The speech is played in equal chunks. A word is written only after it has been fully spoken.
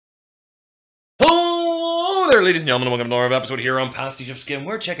there, ladies and gentlemen, welcome to another episode here on Pastiche of Skin.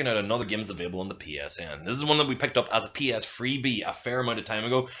 We're checking out another game that's available on the PSN. This is one that we picked up as a PS freebie a fair amount of time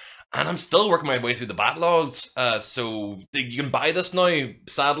ago, and I'm still working my way through the backlogs, so you can buy this now.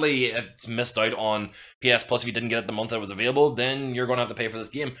 Sadly, it's missed out on PS Plus. If you didn't get it the month that it was available, then you're going to have to pay for this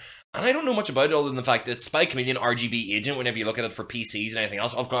game. And I don't know much about it other than the fact that it's Spy Chameleon RGB Agent whenever you look at it for PCs and anything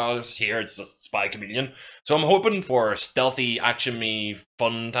else. Of course, here it's just Spy Chameleon. So I'm hoping for stealthy, action-y,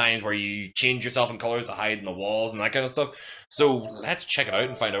 fun times where you change yourself in colors to hide in the walls and that kind of stuff. So let's check it out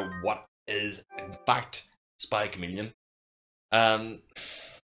and find out what is, in fact, Spy Chameleon. I'm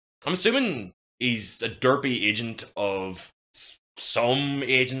assuming he's a derpy agent of some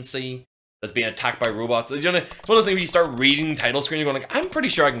agency that's being attacked by robots. You know, it's one of those things where you start reading title screen, you're going like, I'm pretty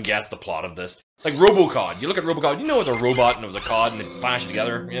sure I can guess the plot of this. Like RoboCod. You look at RoboCod, you know it's a robot and it was a COD and they bash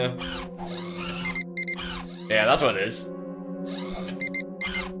together. Yeah. Yeah, that's what it is.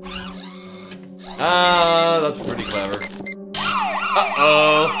 Ah, that's pretty clever.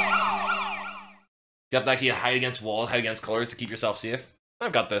 Uh-oh. You have to actually hide against walls, hide against colors to keep yourself safe.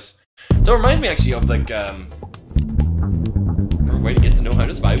 I've got this. So it reminds me actually of like, a way to get to know how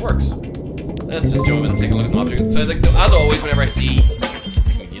the spy works. Let's just jump in and take a look at the object. So, like, as always, whenever I see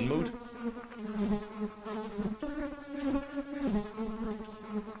Chameleon mode,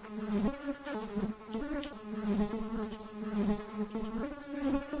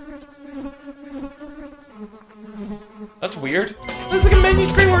 that's weird. There's like a menu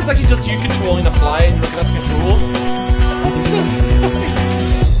screen where it's actually just you controlling the fly and looking at the controls.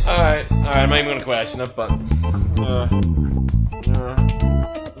 Alright, I'm not even gonna question it, but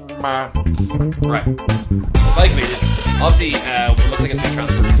right. Spy Chameleon. Obviously, it looks like it's been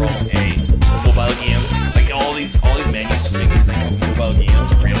transferred from a mobile game. Like all these menus just make you think of mobile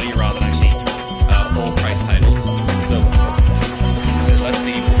games, really, rather than actually full price titles. So let's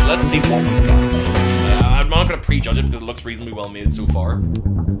see what we've got. I'm not gonna prejudge it because it looks reasonably well made so far.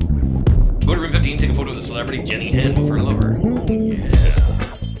 Go to room 15, take a photo of the celebrity Jenny Hen with her lover. Oh yeah.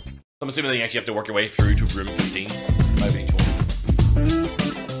 I'm assuming that you actually have to work your way through to room 15 by each one.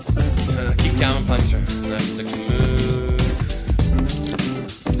 Keep calm and planks around. Left stick to move.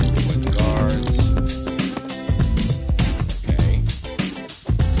 Avoid the guards. Okay.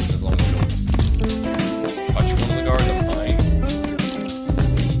 As long as you don't touch one of the guards, I'm fine.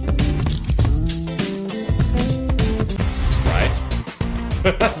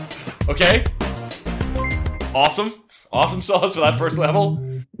 Right. Okay. Awesome. Awesome sauce for that first level.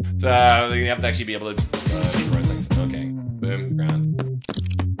 So you have to actually be able to do the right things. Okay. Boom. Grand.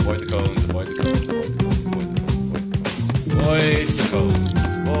 Avoid the cones, avoid the cones, avoid the cones,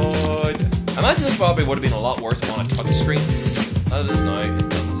 avoid. Imagine this probably would have been a lot worse on a touch screen. As it is now, it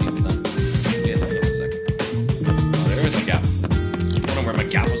doesn't seem to that. Yes, hang on a second. Oh, there is a gap. I don't know where my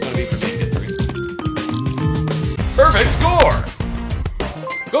gap was going to be for me to get through. Perfect score!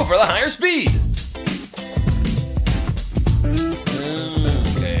 Go for the higher speed!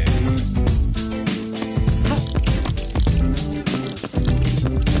 Okay.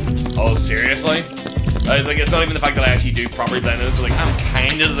 Oh, seriously? It's like, it's not even the fact that I actually do properly blend it. It's like, I'm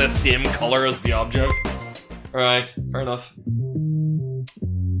kind of the same color as the object. Right, fair enough.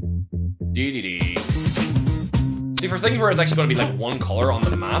 Dee. See, for things where it's actually going to be like one color on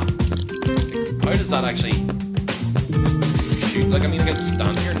the map, how does that actually shoot? Like, I mean, I can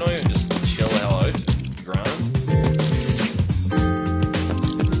stand here now and just chill the hell out. Grand.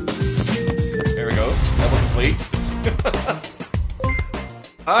 There we go. Level complete.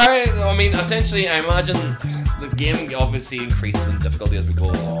 Alright, I mean, essentially, I imagine the game obviously increases in difficulty as we go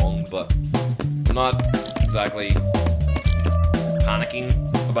along, but I'm not exactly panicking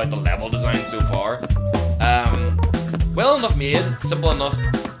about the level design so far. Well enough made, simple enough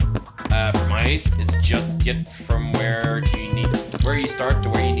for my eyes. It's just get from where you start to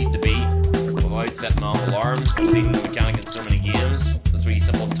where you need to be without setting off alarms. I've seen the mechanic in so many games. That's really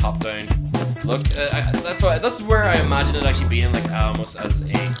simple top-down. Look, that's where I imagine it actually being like almost as a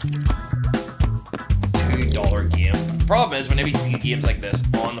 $2 game. The problem is whenever you see games like this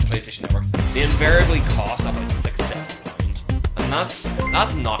on the PlayStation Network, they invariably cost about £6-7, and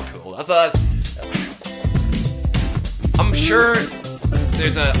that's not cool. I'm sure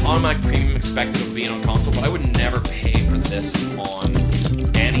there's an automatic premium expected of being on console, but I would never pay for this on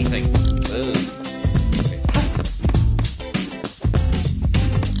anything. Ugh.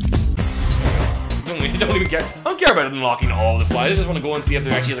 I don't even care. I don't care about unlocking all the flies. I just want to go and see if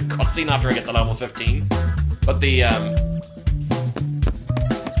there actually is a cutscene after I get to level 15. But the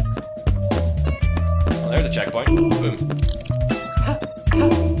well, there's a checkpoint. Boom.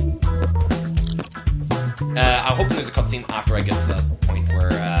 I'm hoping there's a cutscene after I get to that point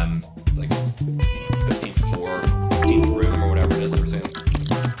where like 15th floor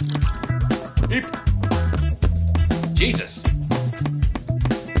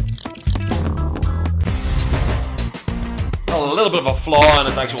little bit of a flaw in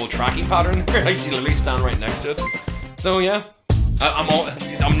its actual tracking pattern. I should literally stand right next to it. So yeah,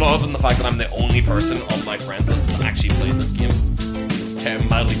 I'm loving the fact that I'm the only person on my friends list that's actually played this game. It's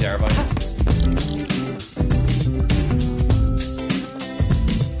mildly terrifying.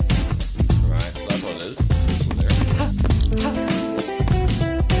 Right, so that's what it is.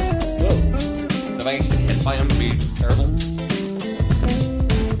 Whoa. If I actually get hit by him, it'd be terrible.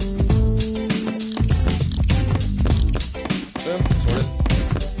 Boom, sorted.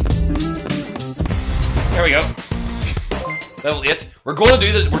 There we go. Level 8. We're going to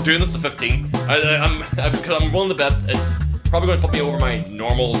do this. We're doing this to 15. Because I'm willing to bet it's probably going to put me over my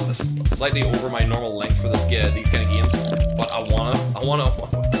normal, slightly over my normal length for this these kind of games. But I wanna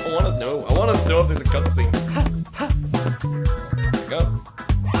know. I wanna know if there's a cutscene. There we go.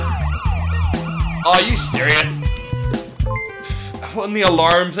 Oh, are you serious? When the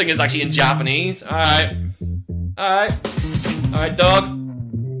alarm thing is actually in Japanese. Alright. Alright, dog.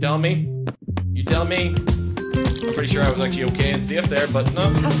 Tell me. You tell me. I'm pretty sure I was actually okay and safe there, but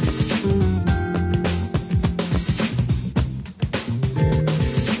no.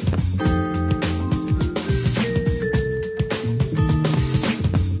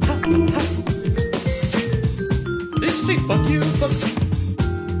 Did you say fuck you? Fuck.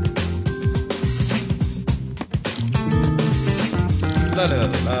 La la la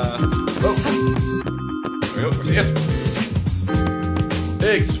la. Oh. There we go, we're safe.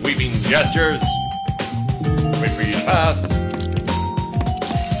 Big sweeping gestures. Wait for you to pass.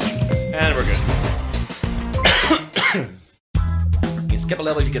 And we're good. You skip a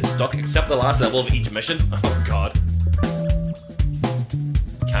level if you get stuck, except the last level of each mission. Oh god.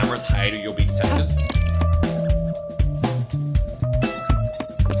 Cameras hide or you'll be detected.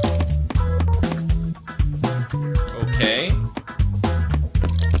 Okay.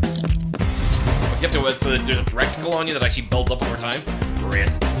 So you have to wait, so there's a reticle on you that actually builds up over time. Great.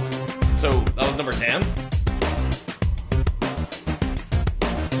 So that was number 10.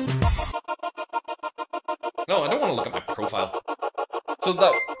 No, I don't want to look at my profile. So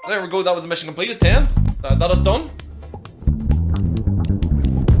there we go, that was the mission completed, 10. That is done.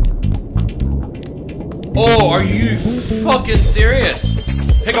 Oh, are you fucking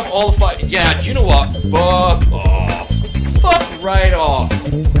serious? Pick up all the 5. Yeah, do you know what? Fuck off. Fuck right off.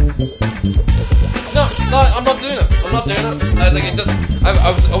 No, I'm not doing it. I'm not doing it. I think it just,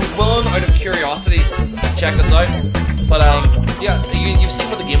 I was willing out of curiosity to check this out. But yeah, you've seen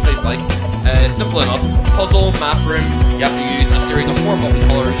what the gameplay's like. It's simple enough. Puzzle, map room. You have to use a series of 4 button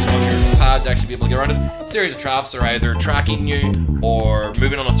colors on your pad to actually be able to get around it. A series of traps are either tracking you, or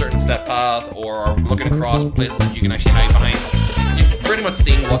moving on a certain step path, or looking across places that you can actually hide behind. You've pretty much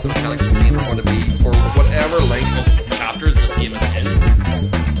seen what the mechanics of the game are going to be for whatever length of chapters this game is in.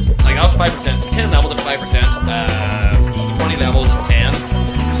 Like that was 5%, 10 levels at 5%, 20 levels at 10,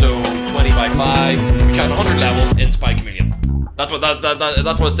 so 20 by 5, which had 100 levels in Spy Chameleon. That's what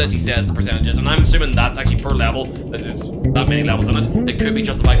that's what essentially says the percentages, and I'm assuming that's actually per level. That there's that many levels in it. It could be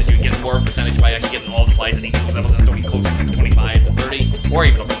just the fact that you get more percentage by actually getting all the flies at each of those levels. That's only close to like 25 to 30, or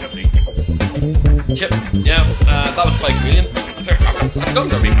even up to 50. Chip, yeah, that was Spy Chameleon. I've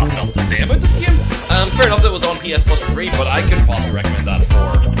got nothing else to say about this game. Fair enough that it was on PS Plus for free, but I could possibly recommend that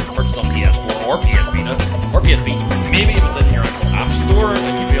for purchase on PS4 or PS Vita or PSP. Maybe if it's in your actual app store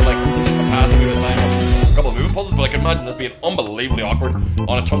and you feel like passing a bit of time on a couple of moving puzzles, but I can imagine this being unbelievably awkward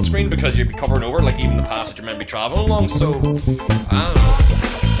on a touchscreen because you'd be covering over like even the paths that you're meant to be traveling along. So I don't know.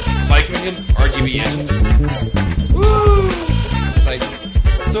 Spy Chameleon, RGB engine. Woo! Exciting.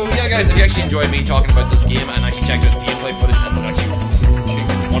 So yeah guys, if you actually enjoyed me talking about this game and actually checked out the gameplay footage and actually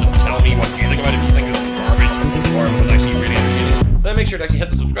want to tell me what you think about it, if you think it's garbage or if it was actually really entertaining, then make sure to actually hit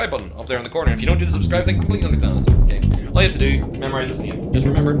the subscribe button up there in the corner. If you don't do the subscribe thing, completely understand, it's okay. All you have to do, memorize this name. Just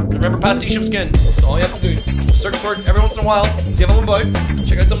remember PasticheofSkin. That's all you have to do. Just search for it every once in a while, see if I'm about,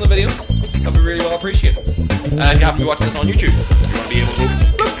 check out some of the videos. That'll be really well appreciated. And you happen to be watching this on YouTube, you want to be able to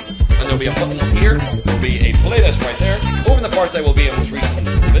go, and there'll be a button up here, there'll be a playlist right there. Over in the far side will be a most recent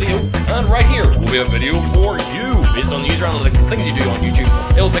video, and right here will be a video for you. Based on the user analytics and things you do on YouTube,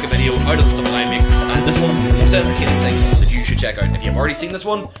 it'll pick a video out of the stuff that I make, and this one is the most entertaining thing that you should check out. If you've already seen this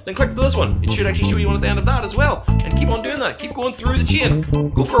one, then click this one. It should actually show you one at the end of that as well. And keep on doing that. Keep going through the chain.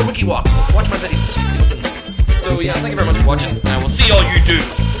 Go for a wiki walk. Watch my videos. See what's in there. So yeah, thank you very much for watching, and I will see all you do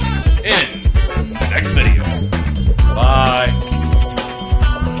in the next video. Bye.